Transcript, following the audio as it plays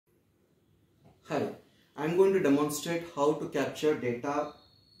Hi, I'm going to demonstrate how to capture data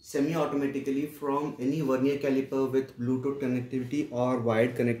semi-automatically from any vernier caliper with Bluetooth connectivity or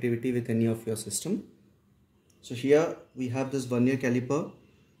wired connectivity with any of your system. So here we have this vernier caliper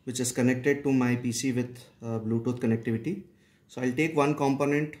which is connected to my PC with Bluetooth connectivity. So I'll take one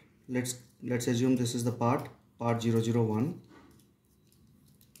component. Let's assume this is the part 001.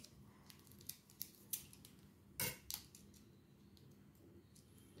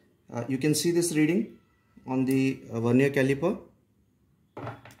 You can see this reading on the vernier caliper.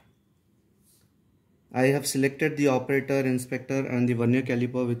 I have selected the operator, inspector and the vernier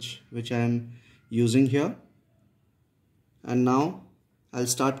caliper which I am using here, and now I'll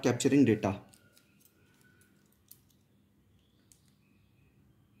start capturing data.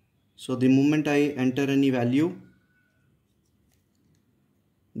 So the moment I enter any value,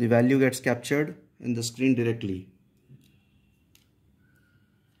 the value gets captured in the screen directly.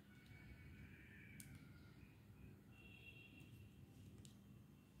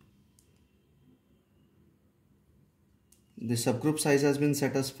 The subgroup size has been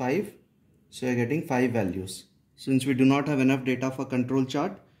set as 5, so you're getting 5 values. Since we do not have enough data for control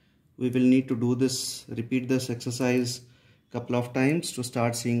chart, we will need to do this, repeat this exercise couple of times to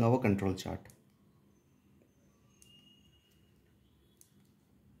start seeing our control chart.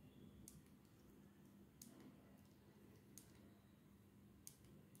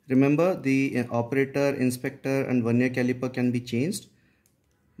 Remember, the operator, inspector and vernier caliper can be changed.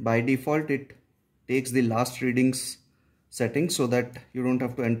 By default, it takes the last readings setting so that you don't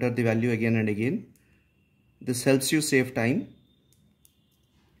have to enter the value again and again. This helps you save time.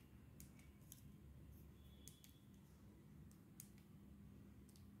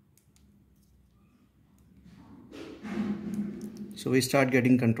 So we start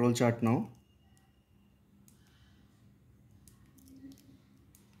getting control chart now.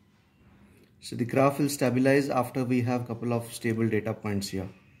 So the graph will stabilize after we have a couple of stable data points here.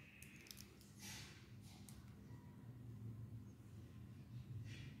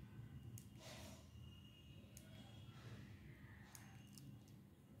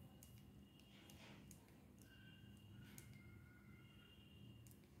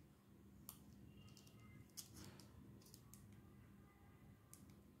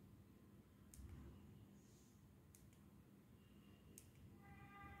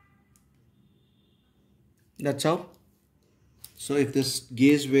 That's how. So if this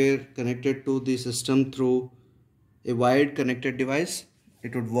gauge were connected to the system through a wired connected device,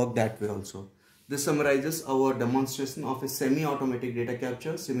 it would work that way also. This summarizes our demonstration of a semi-automatic data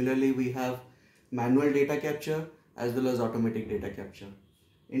capture. Similarly, we have manual data capture as well as automatic data capture.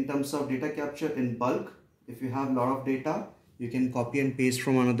 In terms of data capture in bulk, if you have a lot of data, you can copy and paste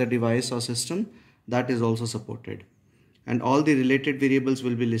from another device or system. That is also supported. And all the related variables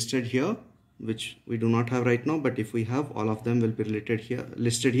will be listed here, which we do not have right now, but if we have, all of them will be listed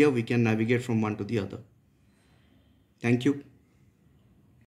here. We can navigate from one to the other. Thank you.